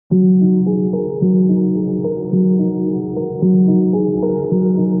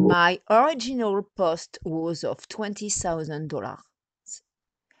My original post was of $20,000.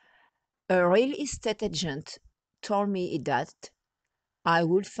 A real estate agent told me that I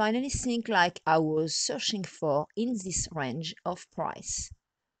would find anything like I was searching for in this range of price.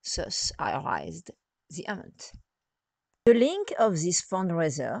 Thus, I raised the amount. The link of this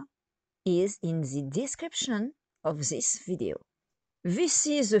fundraiser is in the description of this video. This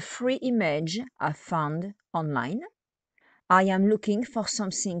is a free image I found online. I am looking for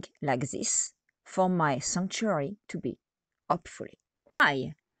something like this for my sanctuary to be, hopefully.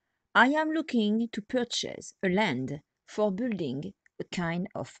 I am looking to purchase a land for building a kind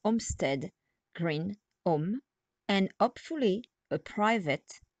of homestead green home and hopefully a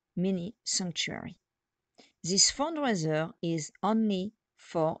private mini sanctuary. This fundraiser is only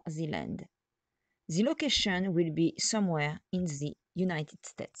for the land. The location will be somewhere in the United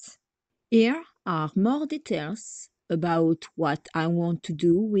States. Here are more details about what I want to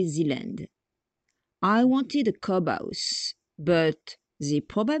do with the land. I wanted a cob house, but the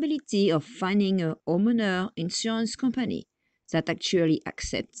probability of finding a homeowner insurance company that actually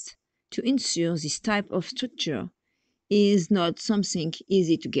accepts to insure this type of structure is not something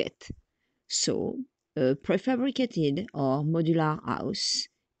easy to get. So, a prefabricated or modular house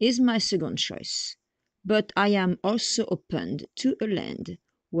is my second choice. But I am also open to a land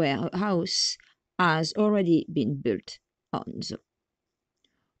where a house has already been built on.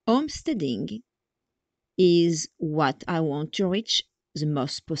 Homesteading is what I want to reach the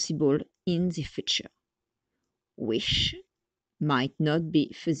most possible in the future, which might not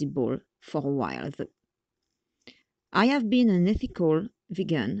be feasible for a while though. I have been an ethical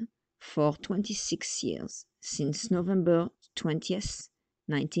vegan for 26 years, since November 20th,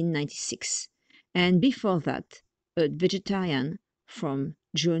 1996, and before that, a vegetarian from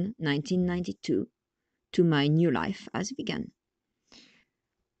June 1992 to my new life as vegan.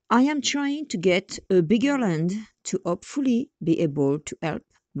 I am trying to get a bigger land to hopefully be able to help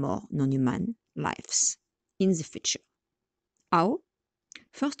more non-human lives in the future. How?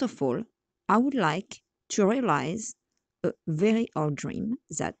 First of all, I would like to realize a very old dream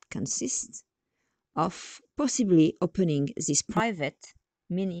that consists of possibly opening this private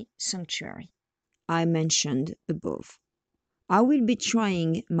mini sanctuary I mentioned above. I will be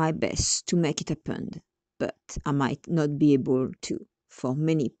trying my best to make it happen, but I might not be able to for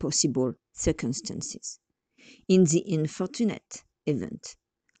many possible circumstances. In the unfortunate event,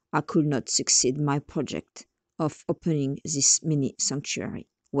 I could not succeed my project of opening this mini sanctuary.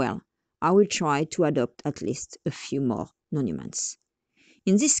 Well, I will try to adopt at least a few more non-humans.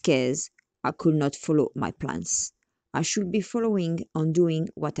 In this case, I could not follow my plans. I should be following on doing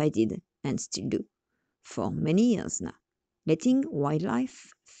what I did and still do for many years now, letting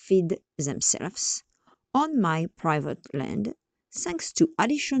wildlife feed themselves on my private land thanks to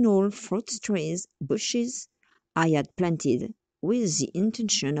additional fruit trees, bushes I had planted with the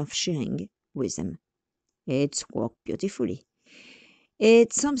intention of sharing with them. It's worked beautifully.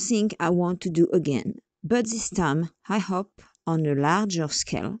 It's something I want to do again, but this time I hope on a larger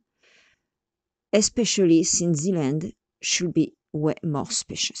scale, especially since the land should be way more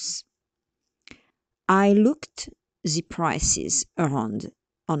spacious. I looked the prices around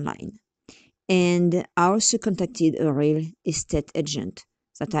online, and I also contacted a real estate agent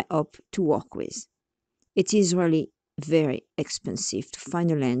that I hope to work with. It is really very expensive to find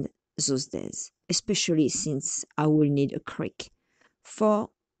a land those days, especially since I will need a creek for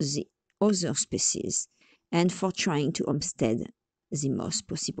the other species and for trying to homestead the most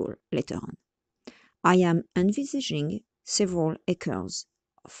possible later on. I am envisaging several acres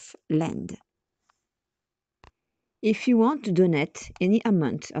of land. If you want to donate any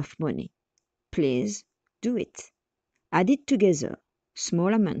amount of money, please do it. Added together,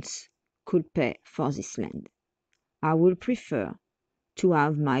 small amounts could pay for this land. I would prefer to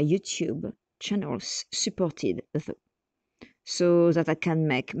have my YouTube channels supported though, so that I can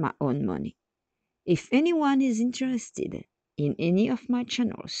make my own money. If anyone is interested in any of my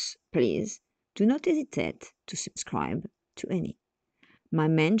channels, please do not hesitate to subscribe to any. My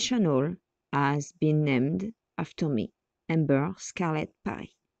main channel has been named after me, Amber-Scarlett PARIS.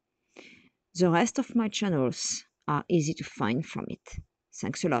 The rest of my channels are easy to find from it.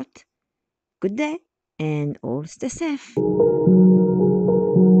 Thanks a lot. Good day and all stay safe.